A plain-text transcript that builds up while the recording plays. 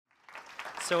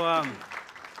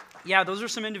Yeah, those are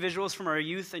some individuals from our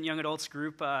youth and young adults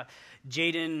group.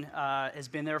 Jaden has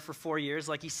been there for 4 years,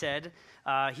 like he said.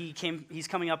 He's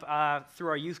coming up through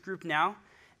our youth group now,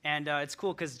 and it's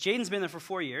cool because Jaden's been there for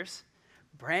 4 years.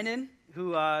 Brandon,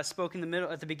 who spoke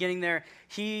at the beginning there,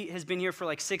 he has been here for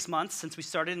like 6 months since we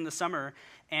started in the summer,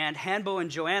 and Hanbo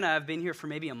and Joanna have been here for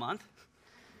maybe a month.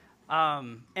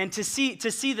 And to see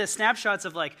the snapshots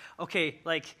of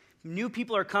new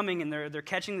people are coming and they're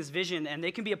catching this vision, and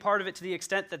they can be a part of it to the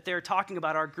extent that they're talking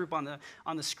about our group on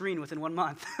the screen within 1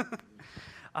 month.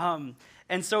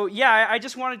 And so, yeah, I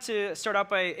just wanted to start out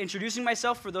by introducing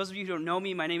myself. For those of you who don't know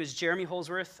me, my name is Jeremy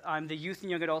Holsworth. I'm the youth and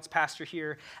young adults pastor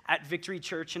here at Victory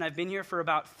Church, and I've been here for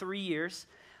about 3 years.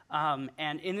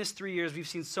 And in this 3 years, we've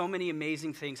seen so many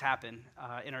amazing things happen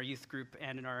in our youth group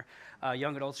and in our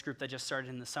young adults group that just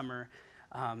started in the summer.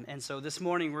 And so this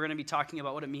morning, we're going to be talking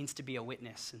about what it means to be a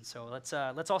witness. And so let's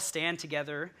all stand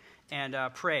together and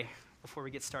pray before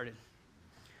we get started.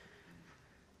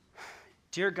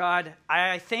 Dear God,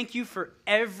 I thank you for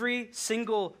every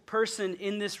single person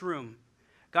in this room.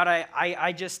 God,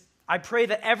 I pray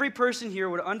that every person here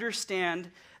would understand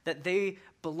that they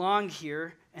belong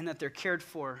here and that they're cared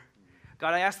for.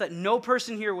 God, I ask that no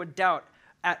person here would doubt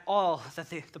at all that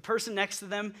the person next to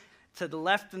them, to the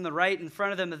left and the right in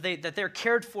front of them, that they're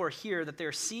cared for here, that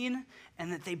they're seen,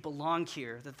 and that they belong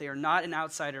here, that they are not an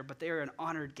outsider, but they are an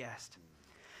honored guest.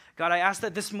 God, I ask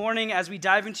that this morning, as we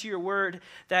dive into your word,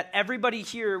 that everybody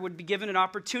here would be given an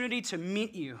opportunity to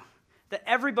meet you, that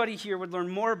everybody here would learn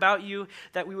more about you,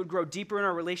 that we would grow deeper in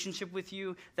our relationship with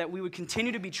you, that we would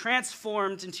continue to be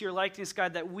transformed into your likeness,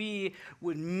 God, that we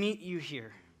would meet you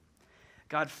here.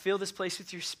 God, fill this place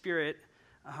with your spirit.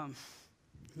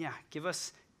 Give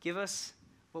us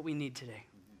what we need today.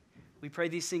 We pray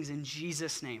these things in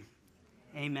Jesus' name.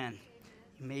 Amen.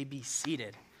 You may be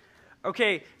seated.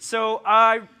 Okay, so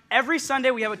every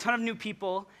Sunday we have a ton of new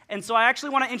people, and so I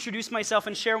actually want to introduce myself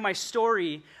and share my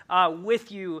story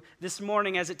with you this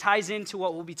morning as it ties into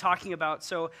what we'll be talking about.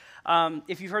 So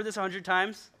if you've heard this 100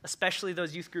 times, especially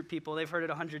those youth group people, they've heard it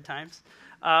 100 times,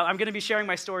 I'm going to be sharing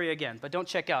my story again, but don't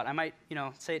check out. I might,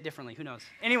 say it differently. Who knows?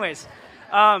 Anyways,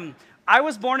 I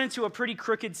was born into a pretty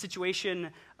crooked situation.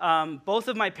 Both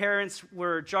of my parents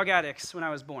were drug addicts when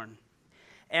I was born.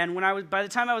 And by the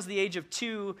time I was the age of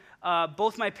 2,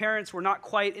 both my parents were not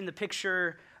quite in the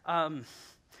picture, and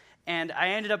I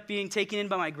ended up being taken in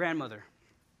by my grandmother.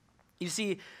 You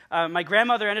see, my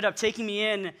grandmother ended up taking me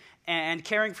in and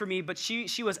caring for me, but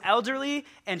she was elderly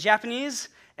and Japanese,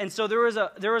 and so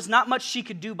there was not much she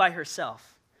could do by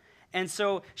herself. And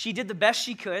so she did the best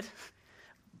she could,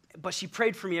 but she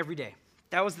prayed for me every day.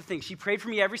 That was the thing. She prayed for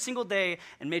me every single day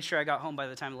and made sure I got home by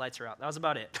the time the lights were out. That was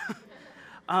about it.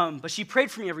 But she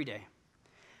prayed for me every day.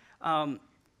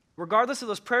 Regardless of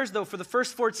those prayers, though, for the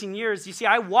first 14 years, you see,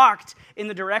 I walked in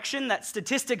the direction that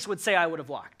statistics would say I would have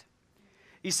walked.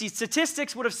 You see,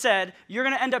 statistics would have said, you're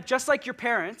going to end up just like your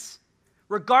parents,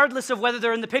 regardless of whether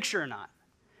they're in the picture or not.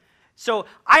 So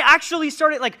I actually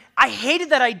started, I hated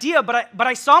that idea, but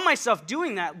I saw myself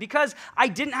doing that because I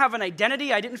didn't have an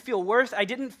identity, I didn't feel worth, I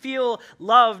didn't feel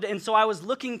loved, and so I was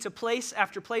looking to place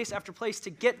after place after place to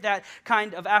get that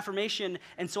kind of affirmation,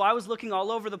 and so I was looking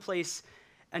all over the place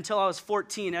until I was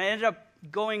 14, and I ended up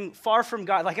going far from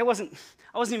God. I wasn't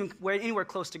even anywhere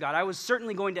close to God. I was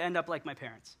certainly going to end up like my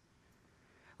parents.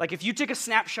 If you took a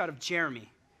snapshot of Jeremy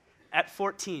at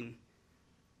 14,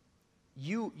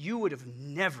 you would have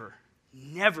never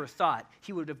thought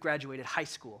he would have graduated high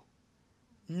school.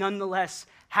 Nonetheless,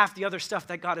 half the other stuff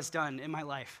that God has done in my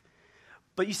life.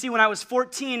 But you see, when I was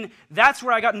 14, that's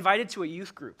where I got invited to a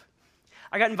youth group.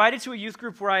 I got invited to a youth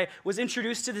group where I was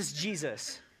introduced to this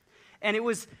Jesus. And it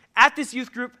was at this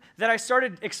youth group that I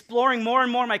started exploring more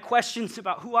and more my questions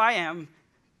about who I am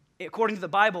according to the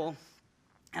Bible.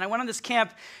 And I went on this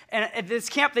camp, and at this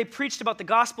camp they preached about the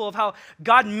gospel of how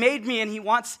God made me and he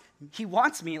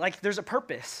wants me. There's a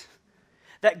purpose.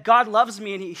 That God loves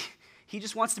me and he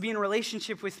just wants to be in a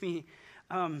relationship with me.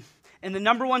 And the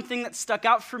number one thing that stuck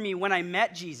out for me when I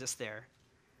met Jesus there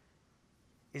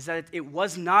is that it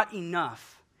was not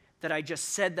enough that I just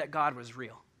said that God was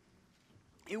real.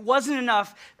 It wasn't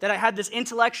enough that I had this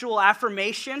intellectual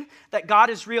affirmation that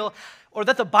God is real or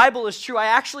that the Bible is true. I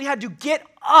actually had to get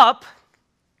up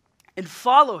and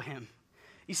follow him.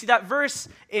 You see that verse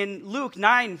in Luke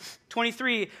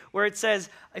 9:23 where it says,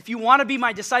 if you want to be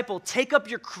my disciple, take up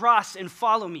your cross and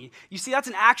follow me. You see, that's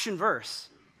an action verse.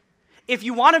 If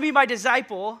you want to be my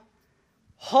disciple,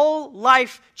 whole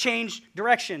life changed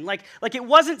direction. It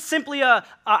wasn't simply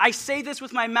I say this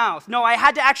with my mouth. No, I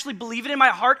had to actually believe it in my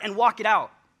heart and walk it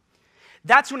out.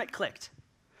 That's when it clicked.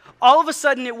 all of a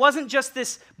sudden, it wasn't just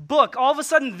this book. All of a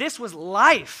sudden, this was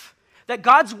life. That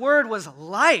God's word was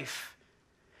life.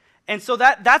 And so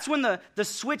that's when the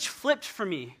switch flipped for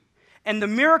me. And the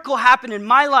miracle happened in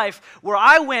my life where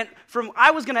I went from,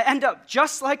 I was going to end up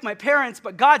just like my parents,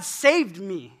 but God saved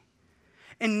me.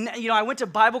 And, I went to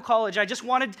Bible college.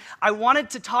 I wanted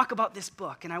to talk about this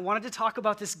book, and I wanted to talk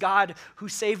about this God who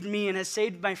saved me and has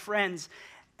saved my friends.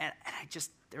 And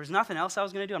there was nothing else I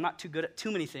was going to do. I'm not too good at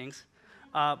too many things.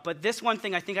 But this one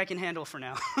thing I think I can handle for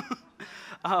now.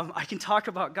 I can talk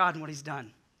about God and what he's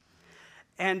done.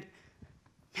 And,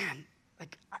 man,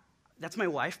 that's my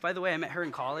wife, by the way. I met her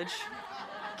in college.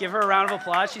 Give her a round of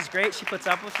applause. She's great. She puts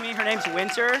up with me. Her name's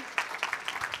Winter.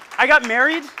 I got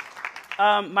married.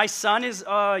 My son is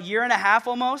a year and a half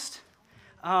almost.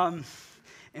 And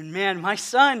man, my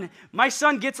son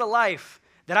gets a life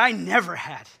that I never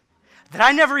had, that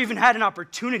I never even had an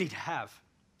opportunity to have.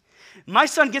 My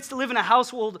son gets to live in a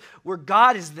household where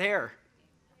God is there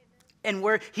and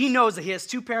where he knows that he has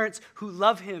two parents who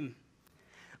love him.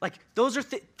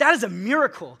 That is a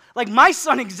miracle. My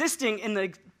son existing in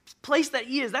the place that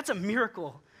he is, that's a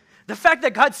miracle. The fact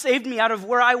that God saved me out of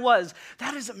where I was,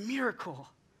 that is a miracle.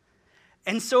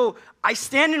 And so I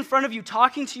stand in front of you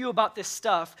talking to you about this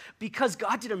stuff because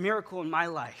God did a miracle in my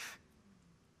life.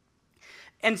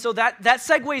 And so that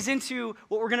segues into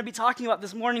what we're going to be talking about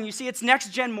this morning. You see, it's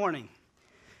Next Gen morning.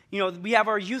 We have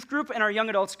our youth group and our young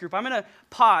adults group. I'm going to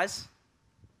pause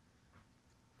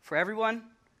for everyone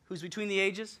who's between the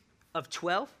ages of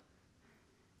 12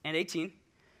 and 18,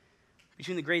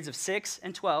 between the grades of 6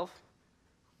 and 12.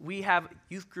 We have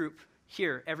youth group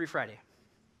here every Friday.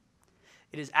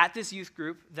 It is at this youth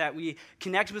group that we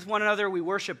connect with one another, we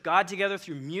worship God together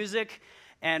through music,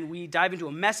 and we dive into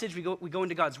a message, we go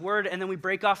into God's word, and then we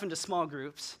break off into small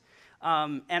groups.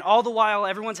 And all the while,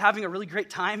 everyone's having a really great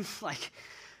time.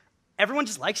 Everyone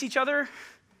just likes each other.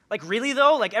 Really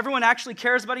though, everyone actually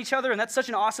cares about each other, and that's such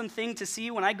an awesome thing to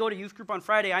see. When I go to youth group on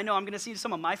Friday, I know I'm going to see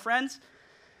some of my friends.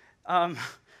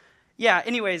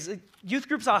 Anyways, youth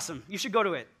group's awesome. You should go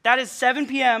to it. That is 7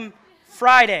 p.m.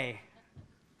 Friday,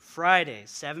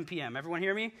 7 p.m. Everyone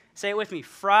hear me? Say it with me.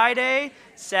 Friday,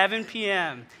 7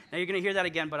 p.m. Now you're going to hear that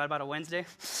again, but about a Wednesday.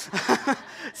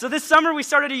 So this summer we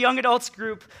started a young adults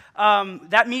group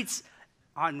that meets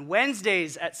on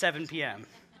Wednesdays at 7 p.m.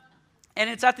 And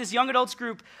it's at this young adults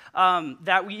group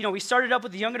that we started up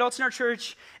with the young adults in our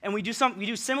church, and we do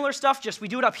similar stuff. Just we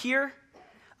do it up here.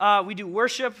 We do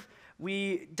worship.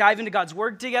 We dive into God's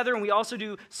word together, and we also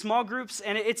do small groups,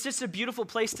 and it's just a beautiful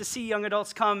place to see young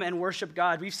adults come and worship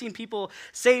God. We've seen people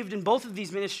saved in both of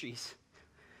these ministries.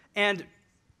 And,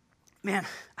 man,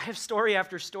 I have story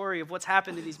after story of what's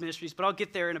happened in these ministries, but I'll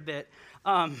get there in a bit.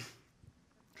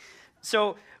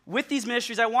 So with these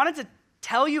ministries, I wanted to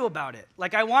tell you about it.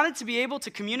 I wanted to be able to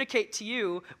communicate to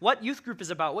you what youth group is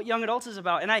about, what young adults is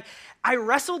about, and I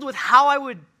wrestled with how I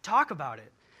would talk about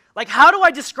it. How do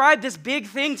I describe this big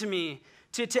thing to me,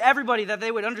 to everybody, that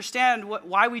they would understand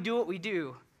why we do what we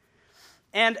do?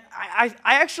 And I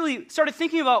actually started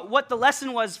thinking about what the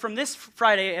lesson was from this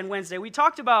Friday and Wednesday. We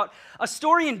talked about a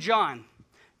story in John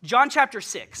chapter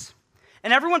 6.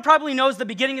 And everyone probably knows the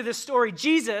beginning of this story.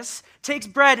 Jesus takes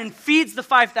bread and feeds the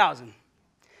 5,000.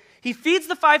 He feeds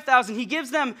the 5,000. He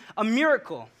gives them a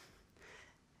miracle.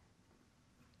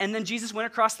 And then Jesus went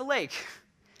across the lake.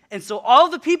 And so all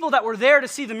the people that were there to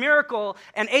see the miracle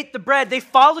and ate the bread, they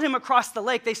followed him across the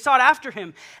lake. They sought after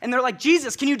him. And they're like,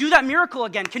 Jesus, can you do that miracle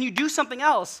again? Can you do something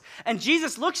else? And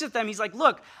Jesus looks at them. He's like,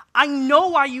 look, I know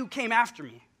why you came after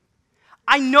me.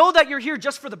 I know that you're here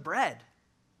just for the bread.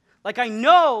 I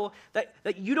know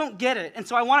that you don't get it. And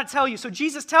so I want to tell you. So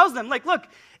Jesus tells them, look,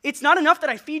 it's not enough that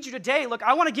I feed you today. Look,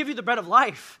 I want to give you the bread of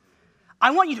life. I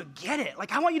want you to get it.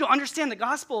 I want you to understand the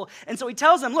gospel. And so he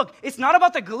tells them, look, it's not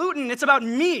about the gluten, it's about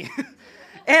me.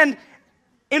 And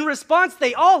in response,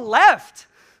 they all left.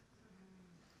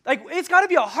 It's got to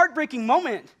be a heartbreaking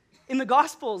moment in the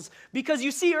Gospels, because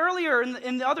you see earlier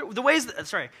in the ways,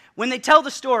 when they tell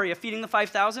the story of feeding the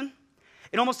 5,000,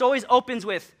 it almost always opens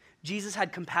with, Jesus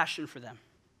had compassion for them.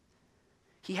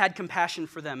 He had compassion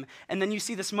for them. And then you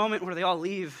see this moment where they all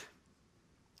leave.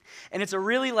 And it's a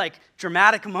really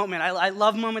dramatic moment. I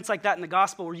love moments like that in the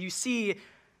gospel where you see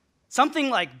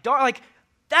something dark,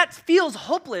 that feels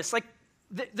hopeless.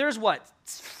 There's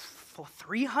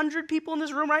 300 people in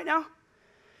this room right now?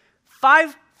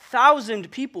 5,000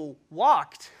 people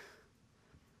walked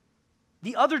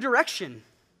the other direction,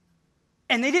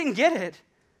 and they didn't get it.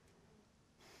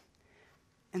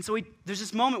 And so there's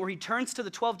this moment where he turns to the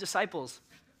 12 disciples,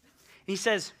 and he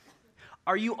says,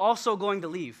 are you also going to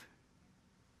leave?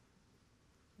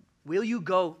 Will you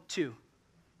go too?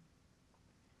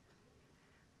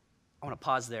 I want to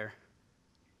pause there.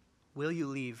 Will you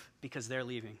leave because they're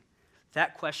leaving?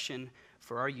 That question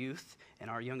for our youth and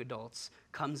our young adults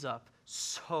comes up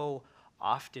so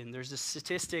often. There's a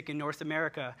statistic in North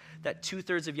America that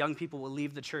 2/3 of young people will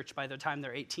leave the church by the time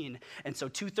they're 18. And so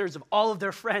 2/3 of all of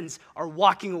their friends are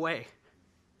walking away.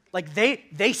 Like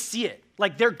they see it.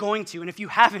 Like they're going to. And if you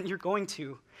haven't, you're going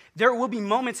to. There will be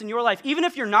moments in your life, even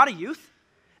if you're not a youth,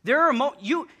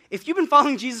 if you've been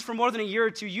following Jesus for more than a year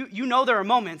or two, you know there are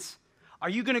moments. Are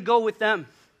you going to go with them?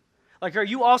 Like, are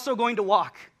you also going to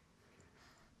walk?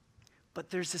 But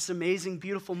there's this amazing,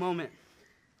 beautiful moment.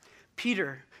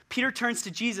 Peter turns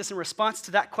to Jesus in response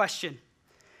to that question.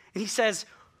 And he says,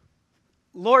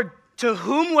 Lord, to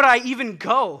whom would I even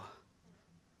go?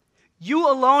 You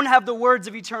alone have the words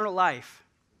of eternal life.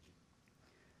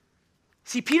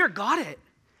 See, Peter got it.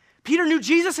 Peter knew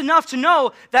Jesus enough to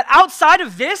know that outside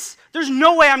of this, there's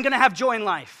no way I'm going to have joy in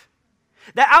life.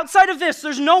 That outside of this,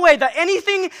 there's no way that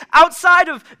anything outside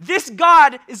of this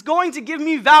God is going to give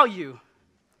me value.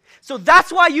 So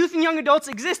that's why youth and young adults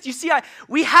exist. You see,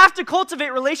 we have to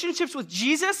cultivate relationships with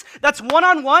Jesus that's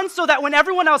one-on-one so that when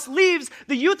everyone else leaves,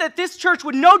 the youth at this church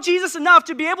would know Jesus enough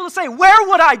to be able to say, where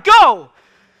would I go?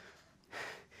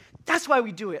 That's why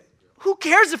we do it. Who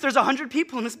cares if there's 100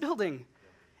 people in this building?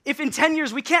 If in 10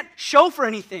 years we can't show for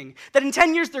anything, that in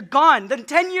 10 years they're gone, that in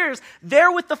 10 years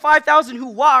they're with the 5,000 who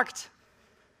walked,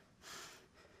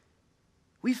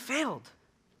 we failed.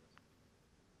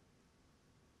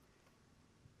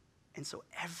 And so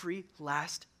every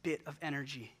last bit of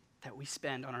energy that we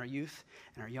spend on our youth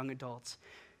and our young adults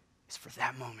is for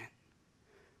that moment.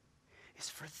 Is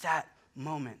for that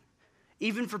moment.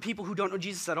 Even for people who don't know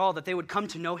Jesus at all, that they would come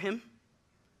to know him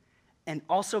and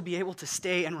also be able to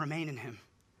stay and remain in him.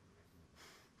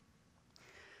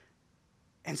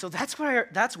 And so that's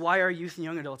why our youth and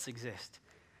young adults exist.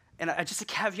 And just a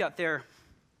caveat there,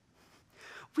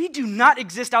 we do not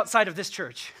exist outside of this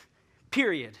church,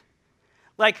 period.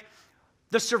 Like,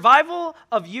 the survival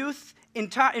of youth in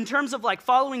terms of like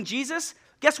following Jesus,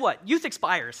 guess what? Youth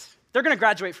expires. They're going to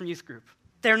graduate from youth group.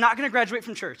 They're not going to graduate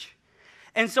from church.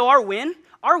 And so our win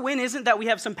isn't that we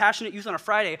have some passionate youth on a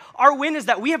Friday. Our win is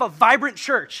that we have a vibrant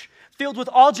church filled with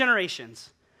all generations.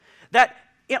 That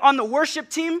on the worship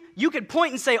team, you could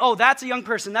point and say, oh, that's a young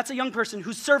person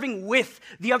who's serving with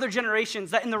the other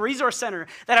generations, that in the resource center,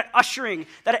 that at ushering,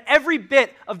 that at every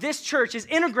bit of this church is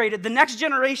integrated the next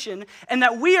generation, and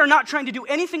that we are not trying to do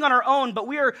anything on our own, but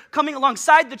we are coming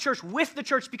alongside the church with the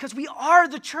church because we are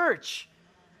the church.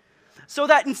 So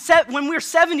that when we're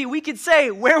 70, we could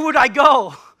say, where would I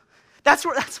go? That's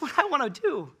what I want to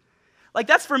do. Like,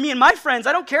 that's for me and my friends.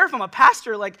 I don't care if I'm a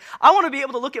pastor. Like, I want to be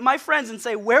able to look at my friends and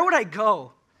say, where would I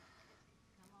go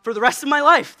for the rest of my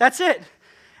life? That's it.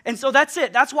 And so that's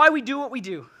it. That's why we do what we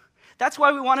do. That's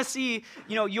why we want to see,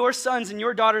 your sons and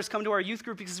your daughters come to our youth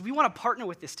group, because we want to partner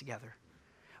with this together.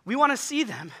 We want to see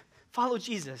them follow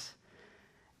Jesus.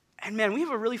 And man, we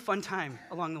have a really fun time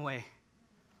along the way.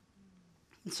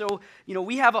 And so,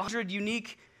 we have 100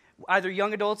 unique either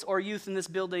young adults or youth in this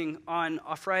building on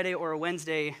a Friday or a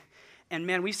Wednesday. And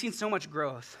man, we've seen so much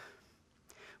growth.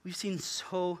 We've seen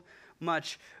so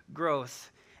much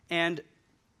growth. And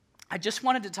I just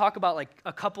wanted to talk about like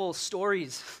a couple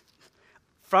stories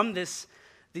from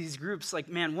these groups. Like,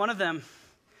 man, one of them,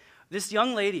 this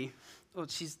young lady,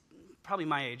 she's probably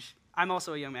my age. I'm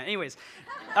also a young man. Anyways,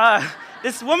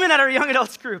 this woman at our young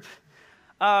adults group,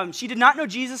 she did not know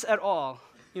Jesus at all.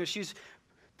 She was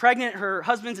pregnant. Her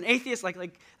husband's an atheist.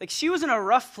 Like she was in a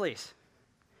rough place.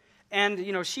 And,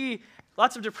 she,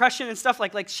 lots of depression and stuff.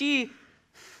 Like she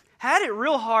had it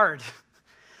real hard.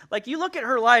 Like, you look at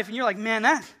her life and you're like, man,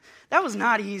 that was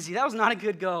not easy. That was not a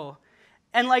good go.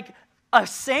 And like a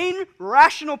sane,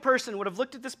 rational person would have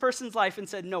looked at this person's life and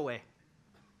said, no way.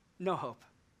 No hope.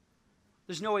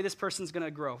 There's no way this person's going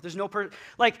to grow. There's no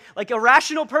like a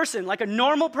rational person, like a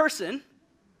normal person,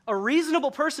 a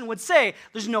reasonable person would say,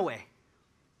 there's no way.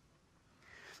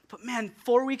 But man,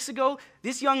 4 weeks ago,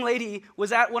 this young lady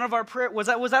was at one of our was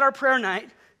at our prayer night,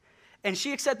 and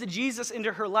she accepted Jesus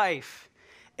into her life.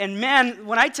 And man,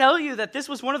 when I tell you that this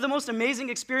was one of the most amazing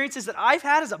experiences that I've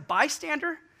had as a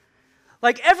bystander,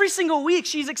 like every single week,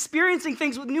 she's experiencing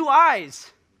things with new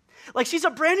eyes. Like, she's a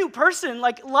brand new person.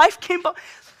 Like, life came up.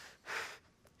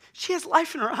 She has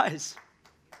life in her eyes.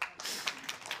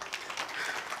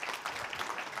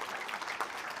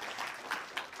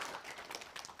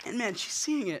 And man, she's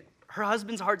seeing it. Her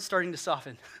husband's heart's starting to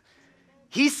soften.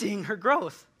 He's seeing her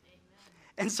growth.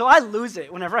 And so I lose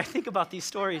it whenever I think about these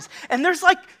stories. And there's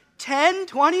like 10,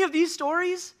 20 of these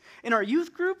stories in our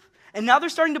youth group. And now they're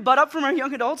starting to butt up from our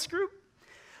young adults group.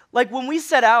 Like, when we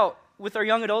set out with our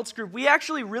young adults group, we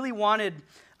actually really wanted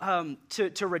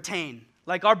to retain.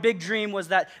 Like, our big dream was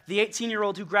that the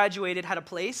 18-year-old who graduated had a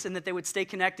place and that they would stay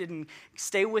connected and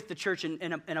stay with the church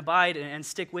and abide and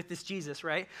stick with this Jesus,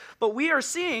 right? But we are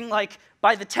seeing, like,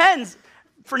 by the tens,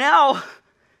 for now,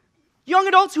 young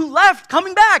adults who left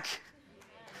coming back.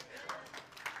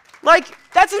 Like,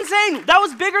 that's insane. That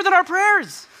was bigger than our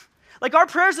prayers. Like, our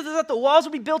prayers are that the walls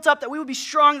would be built up, that we would be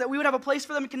strong, that we would have a place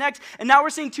for them to connect, and now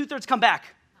we're seeing 2/3 come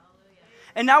back.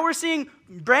 And now we're seeing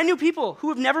brand new people who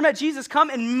have never met Jesus come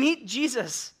and meet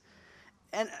Jesus.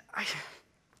 And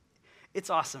it's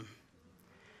awesome.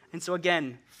 And so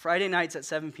again, Friday nights at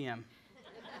 7 p.m.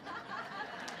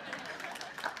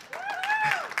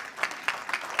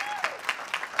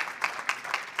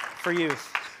 for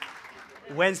youth.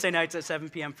 Wednesday nights at 7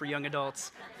 p.m. for young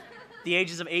adults. The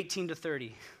ages of 18 to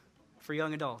 30 for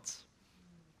young adults.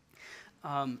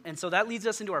 And so that leads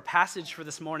us into our passage for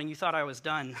this morning. You thought I was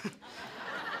done.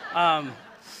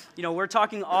 We're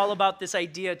talking all about this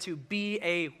idea to be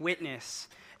a witness.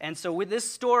 And so with this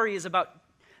story is about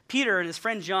Peter and his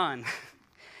friend John.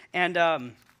 And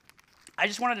I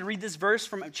just wanted to read this verse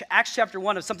from Acts chapter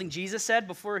 1 of something Jesus said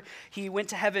before he went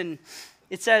to heaven.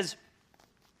 It says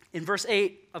in verse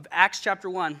 8 of Acts chapter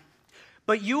 1,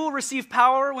 "But you will receive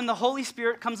power when the Holy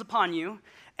Spirit comes upon you,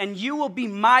 and you will be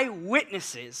my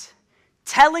witnesses,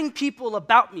 telling people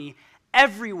about me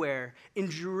everywhere in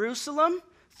Jerusalem,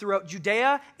 throughout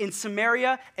Judea, in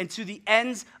Samaria, and to the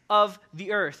ends of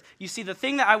the earth." You see, the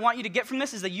thing that I want you to get from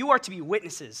this is that you are to be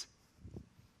witnesses.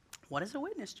 What is a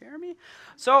witness, Jeremy?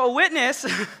 So a witness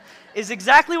is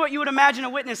exactly what you would imagine a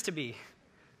witness to be.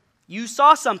 You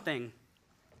saw something.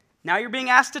 Now you're being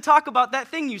asked to talk about that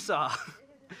thing you saw.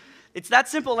 It's that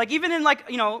simple. Like, even in,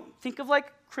 think of,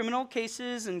 criminal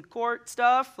cases and court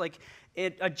stuff.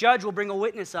 A judge will bring a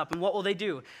witness up, and what will they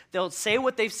do? They'll say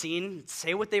what they've seen,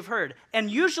 say what they've heard.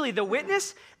 And usually the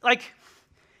witness,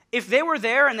 if they were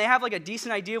there and they have, a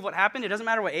decent idea of what happened, it doesn't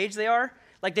matter what age they are.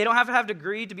 They don't have to have a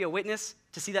degree to be a witness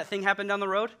to see that thing happen down the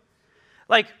road.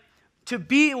 To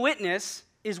be a witness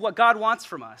is what God wants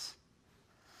from us.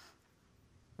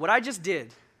 What I just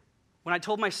did when I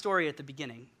told my story at the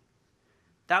beginning,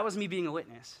 that was me being a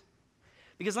witness.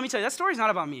 Because let me tell you, that story's not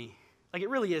about me. It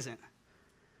really isn't.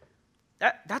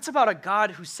 That's about a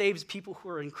God who saves people who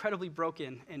are incredibly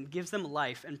broken and gives them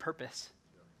life and purpose.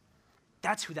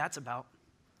 That's who that's about.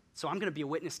 So I'm going to be a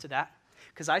witness to that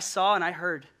because I saw and I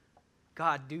heard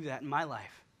God do that in my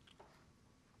life.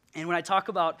 And when I talk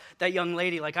about that young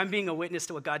lady, I'm being a witness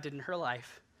to what God did in her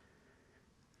life.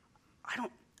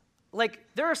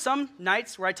 There are some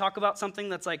nights where I talk about something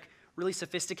that's really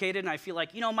sophisticated and I feel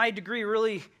my degree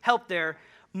really helped there.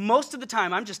 Most of the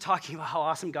time, I'm just talking about how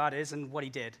awesome God is and what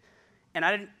he did. And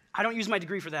I don't use my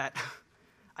degree for that.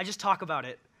 I just talk about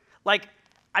it.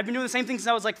 I've been doing the same thing since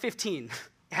I was 15.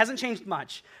 It hasn't changed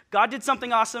much. God did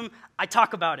something awesome. I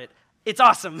talk about it. It's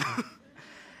awesome.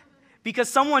 Because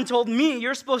someone told me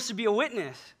you're supposed to be a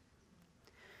witness.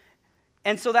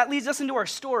 And so that leads us into our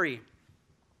story.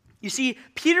 You see,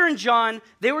 Peter and John,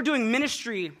 they were doing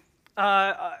ministry.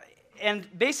 And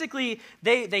basically,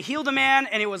 they healed a man,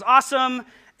 and it was awesome.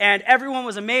 And everyone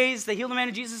was amazed. They healed a man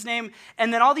in Jesus' name.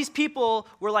 And then all these people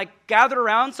were gathered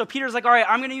around. So Peter's all right,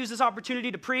 I'm going to use this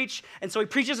opportunity to preach. And so he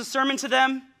preaches a sermon to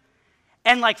them.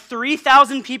 And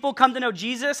 3,000 people come to know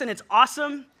Jesus, and it's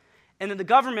awesome. And then the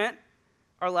government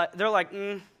they're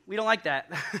we don't like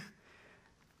that.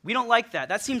 We don't like that.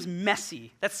 That seems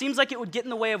messy. That seems like it would get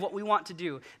in the way of what we want to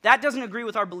do. That doesn't agree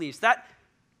with our beliefs.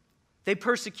 They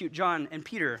persecute John and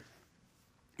Peter.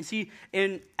 You see,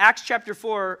 in Acts chapter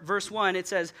 4, verse 1, it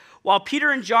says, "While Peter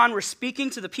and John were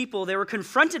speaking to the people, they were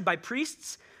confronted by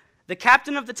priests, the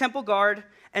captain of the temple guard,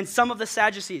 and some of the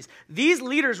Sadducees. These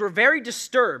leaders were very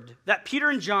disturbed that Peter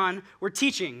and John were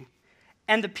teaching,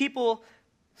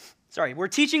 were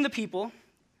teaching the people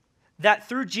that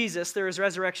through Jesus there is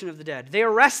resurrection of the dead. They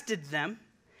arrested them,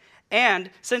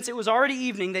 and since it was already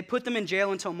evening, they put them in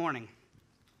jail until morning.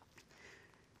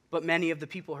 But many of the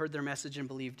people heard their message and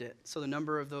believed it. So the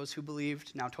number of those who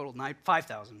believed now totaled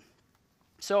 5,000.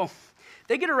 So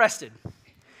they get arrested.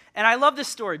 And I love this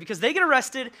story because they get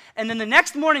arrested, and then the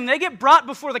next morning they get brought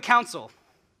before the council.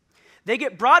 They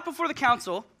get brought before the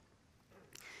council,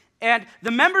 and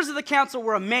the members of the council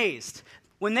were amazed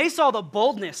when they saw the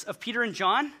boldness of Peter and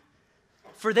John,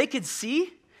 for they could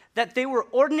see that they were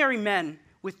ordinary men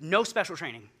with no special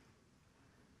training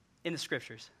in the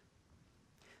scriptures.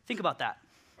 Think about that.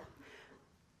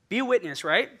 Be a witness,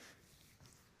 right?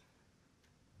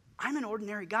 I'm an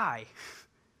ordinary guy.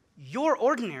 You're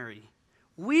ordinary.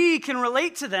 We can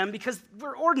relate to them because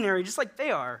we're ordinary, just like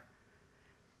they are.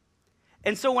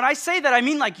 And so when I say that, I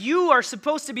mean like you are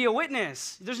supposed to be a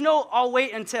witness. There's no I'll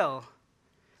wait until.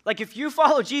 Like if you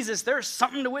follow Jesus, there's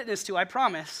something to witness to, I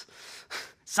promise.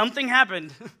 Something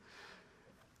happened.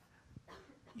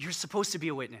 You're supposed to be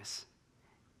a witness.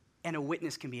 And a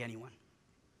witness can be anyone.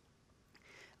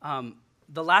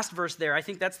 The last verse there, I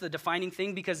think that's the defining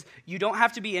thing, because you don't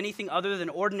have to be anything other than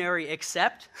ordinary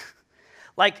except,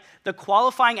 like the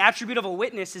qualifying attribute of a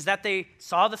witness is that they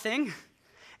saw the thing.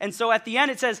 And so at the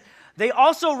end it says, they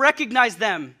also recognized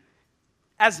them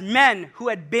as men who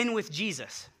had been with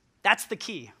Jesus. That's the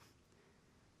key.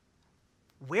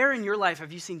 Where in your life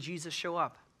have you seen Jesus show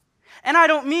up? And I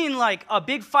don't mean like a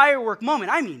big firework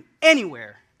moment. I mean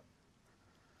anywhere.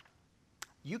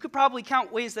 You could probably count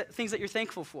things that you're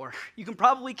thankful for. You can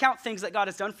probably count things that God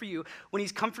has done for you when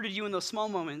he's comforted you in those small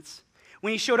moments,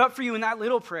 when he showed up for you in that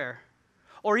little prayer,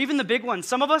 or even the big ones.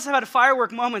 Some of us have had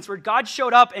firework moments where God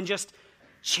showed up and just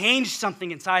changed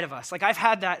something inside of us. Like I've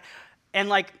had that, and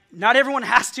like not everyone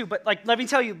has to, but like let me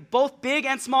tell you, both big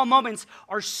and small moments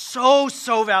are so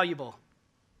valuable.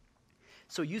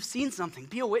 So you've seen something,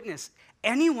 be a witness.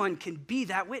 Anyone can be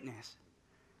that witness.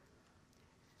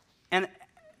 And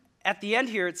at the end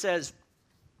here it says,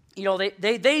 you know,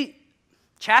 they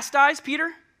chastise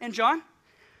Peter and John.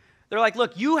 They're like,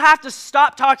 look, you have to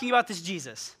stop talking about this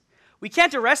Jesus. We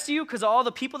can't arrest you because of all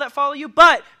the people that follow you,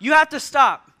 but you have to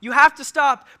stop. You have to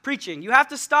stop preaching. You have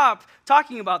to stop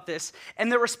talking about this.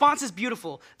 And the response is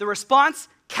beautiful. The response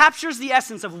captures the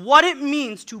essence of what it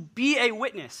means to be a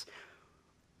witness.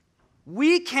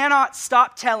 We cannot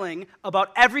stop telling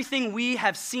about everything we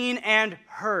have seen and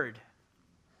heard.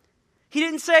 He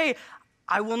didn't say,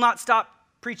 I will not stop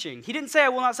preaching. He didn't say, I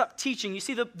will not stop teaching. You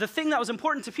see, the thing that was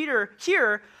important to Peter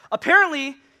here,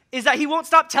 apparently, is that he won't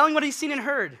stop telling what he's seen and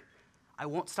heard. I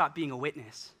won't stop being a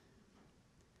witness.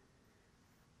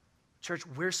 Church,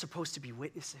 we're supposed to be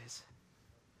witnesses.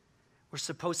 We're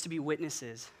supposed to be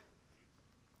witnesses.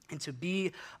 And to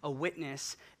be a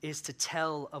witness is to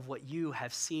tell of what you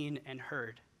have seen and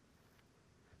heard.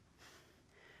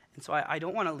 And so I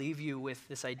don't want to leave you with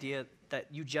this idea that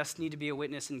you just need to be a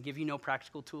witness and give you no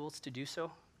practical tools to do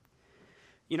so.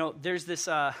 You know, there's this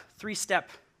 3-step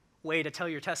way to tell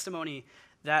your testimony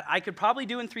that I could probably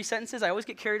do in 3 sentences. I always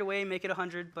get carried away and make it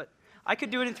 100, but I could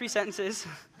do it in 3 sentences.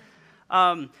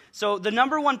 So the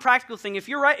number one practical thing, if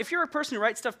you're a person who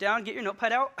writes stuff down, get your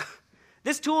notepad out.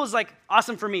 This tool is like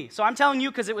awesome for me. So I'm telling you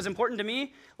because it was important to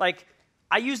me. Like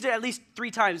I used it at least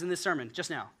 3 times in this sermon just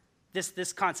now,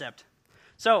 this concept.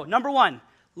 So number 1,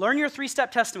 learn your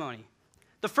 3-step testimony.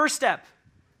 The first step,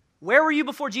 where were you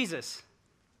before Jesus?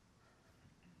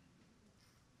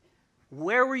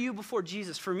 Where were you before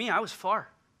Jesus? For me, I was far.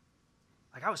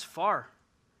 Like I was far.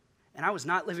 And I was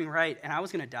not living right, and I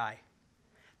was going to die.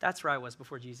 That's where I was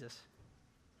before Jesus.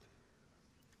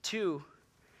 2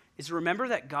 is remember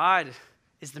that God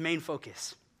is the main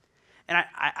focus. And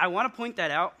I want to point that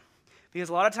out because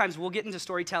a lot of times we'll get into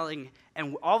storytelling,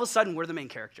 and all of a sudden we're the main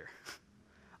character.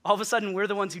 All of a sudden we're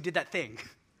the ones who did that thing.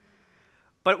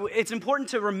 But it's important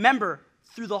to remember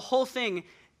through the whole thing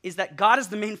is that God is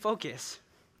the main focus.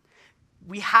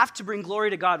 We have to bring glory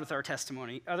to God with our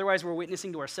testimony. Otherwise, we're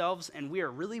witnessing to ourselves, and we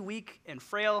are really weak and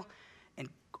frail and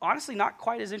honestly not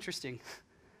quite as interesting.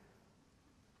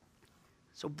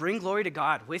 So bring glory to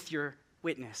God with your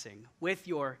witnessing, with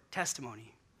your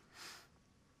testimony.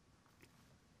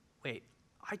 Wait,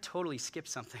 I totally skipped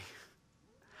something.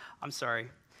 I'm sorry.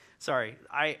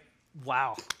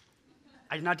 Wow.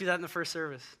 I did not do that in the first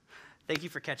service. Thank you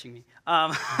for catching me.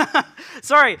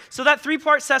 Sorry. So that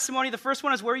 3-part testimony, the first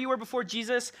one is where you were before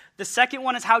Jesus. The second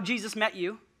one is how Jesus met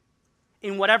you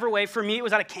in whatever way. For me, it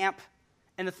was at a camp.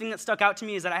 And the thing that stuck out to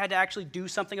me is that I had to actually do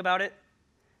something about it.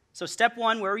 So step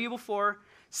 1, where were you before?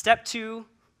 Step 2,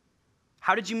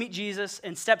 how did you meet Jesus?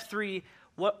 And step 3,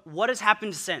 what has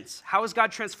happened since? How has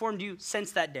God transformed you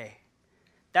since that day?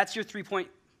 That's your 3-point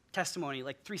testimony,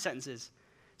 like 3 sentences.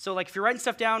 So like if you're writing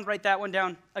stuff down, write that one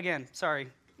down. Again, sorry. A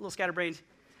little scatterbrained.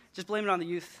 Just blame it on the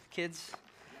youth, kids.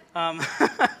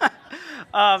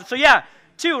 So yeah,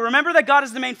 2, remember that God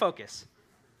is the main focus.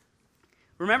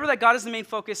 Remember that God is the main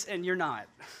focus and you're not.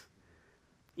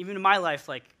 Even in my life,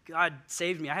 like God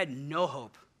saved me. I had no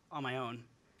hope on my own.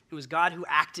 It was God who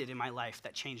acted in my life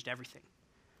that changed everything.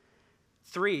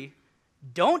 3,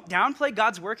 don't downplay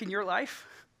God's work in your life.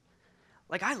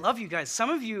 Like I love you guys. Some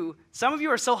of you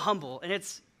are so humble, and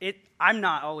I'm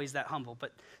not always that humble,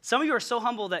 but some of you are so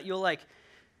humble that you'll like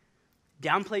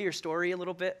downplay your story a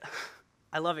little bit.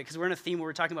 I love it because we're in a theme where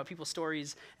we're talking about people's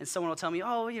stories, and someone will tell me,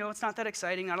 oh, it's not that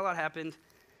exciting, not a lot happened,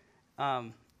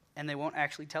 and they won't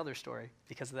actually tell their story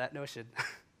because of that notion.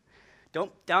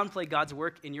 Don't downplay God's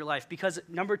work in your life because,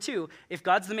 number two, if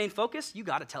God's the main focus, you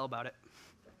got to tell about it.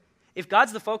 If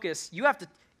God's the focus,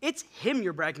 it's him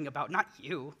you're bragging about, not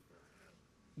you.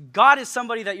 God is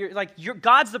somebody that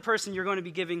God's the person you're going to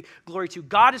be giving glory to.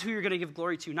 God is who you're going to give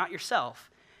glory to, not yourself.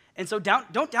 And so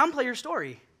don't downplay your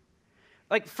story.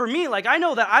 Like for me, I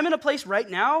know that I'm in a place right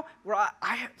now where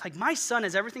I my son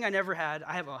is everything I never had.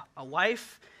 I have a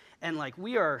wife, and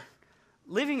we are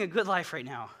living a good life right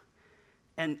now.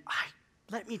 And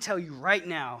let me tell you right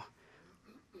now,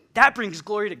 that brings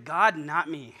glory to God, not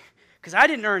me. Because I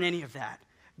didn't earn any of that.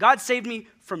 God saved me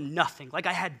from nothing.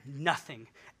 I had nothing.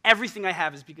 Everything I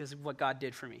have is because of what God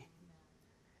did for me.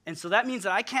 And so that means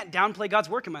that I can't downplay God's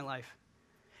work in my life.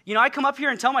 I come up here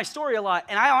and tell my story a lot,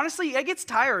 and it gets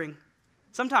tiring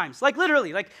sometimes.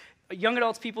 Literally, young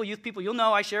adults, people, youth people, you'll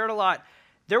know I share it a lot.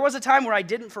 There was a time where I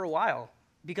didn't for a while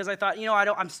because I thought,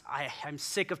 I'm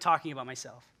sick of talking about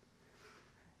myself.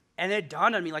 And it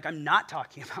dawned on me, I'm not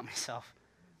talking about myself.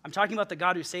 I'm talking about the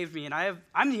God who saved me, and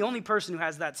I'm the only person who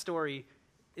has that story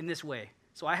in this way,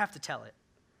 so I have to tell it.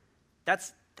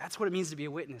 That's what it means to be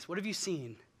a witness. What have you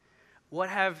seen? What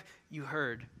have you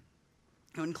heard?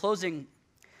 In closing,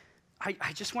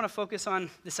 I just want to focus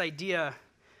on this idea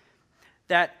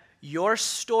that your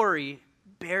story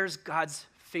bears God's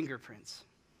fingerprints.